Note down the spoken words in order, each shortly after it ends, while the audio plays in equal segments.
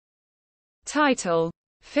Title: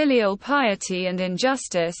 Filial Piety and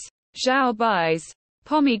Injustice, Zhao Bi's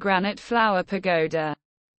Pomegranate Flower Pagoda.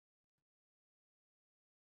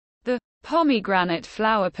 The Pomegranate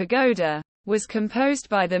Flower Pagoda was composed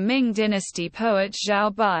by the Ming Dynasty poet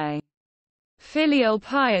Zhao Bi. Filial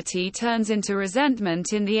piety turns into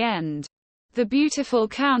resentment in the end. The beautiful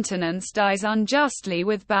countenance dies unjustly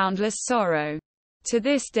with boundless sorrow. To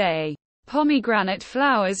this day, pomegranate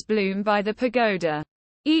flowers bloom by the pagoda,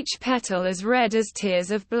 each petal as red as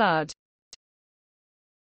tears of blood.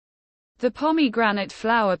 The Pomegranate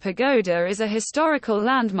Flower Pagoda is a historical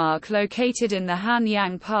landmark located in the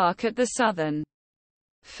Hanyang Park at the southern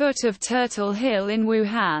foot of Turtle Hill in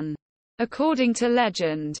Wuhan. According to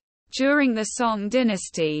legend, during the Song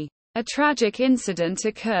Dynasty, a tragic incident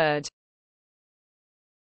occurred.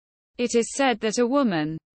 It is said that a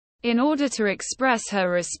woman, in order to express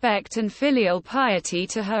her respect and filial piety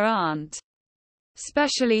to her aunt,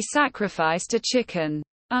 specially sacrificed a chicken.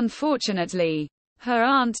 Unfortunately, her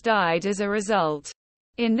aunt died as a result.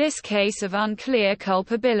 In this case of unclear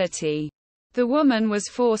culpability, the woman was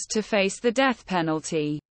forced to face the death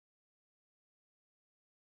penalty.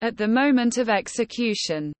 At the moment of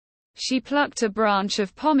execution, she plucked a branch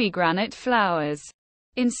of pomegranate flowers,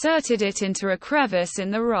 inserted it into a crevice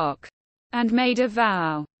in the rock, and made a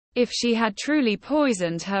vow. If she had truly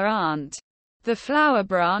poisoned her aunt, the flower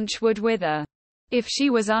branch would wither. If she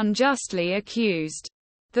was unjustly accused,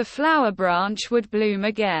 the flower branch would bloom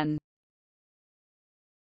again.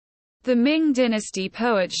 The Ming Dynasty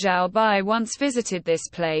poet Zhao Bi once visited this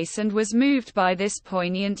place and was moved by this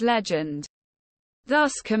poignant legend,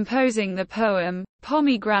 thus composing the poem,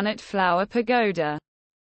 Pomegranate Flower Pagoda.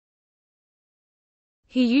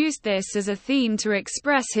 He used this as a theme to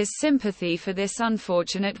express his sympathy for this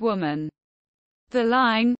unfortunate woman. The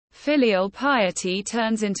line, filial piety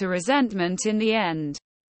turns into resentment in the end.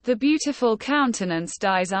 The beautiful countenance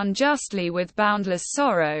dies unjustly with boundless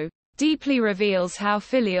sorrow, deeply reveals how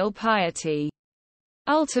filial piety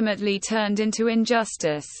ultimately turned into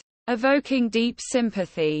injustice, evoking deep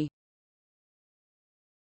sympathy.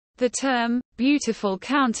 The term, beautiful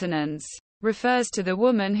countenance, refers to the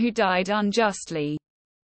woman who died unjustly.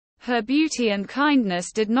 Her beauty and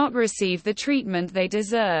kindness did not receive the treatment they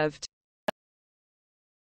deserved.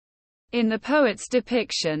 In the poet's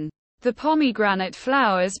depiction, the pomegranate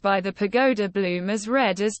flowers by the pagoda bloom as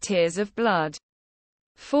red as tears of blood,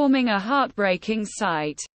 forming a heartbreaking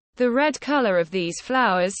sight. The red color of these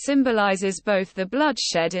flowers symbolizes both the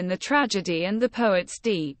bloodshed in the tragedy and the poet's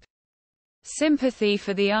deep sympathy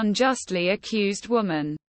for the unjustly accused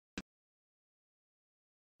woman.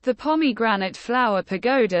 The Pomegranate Flower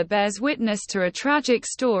Pagoda bears witness to a tragic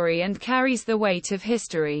story and carries the weight of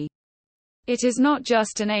history. It is not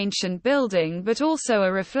just an ancient building but also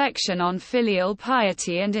a reflection on filial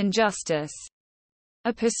piety and injustice,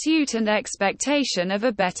 a pursuit and expectation of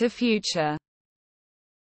a better future.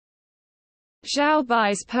 Zhao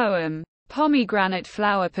Bi's poem, Pomegranate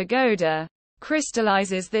Flower Pagoda,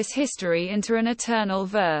 crystallizes this history into an eternal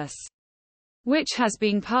verse, which has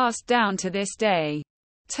been passed down to this day,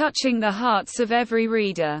 touching the hearts of every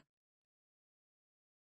reader.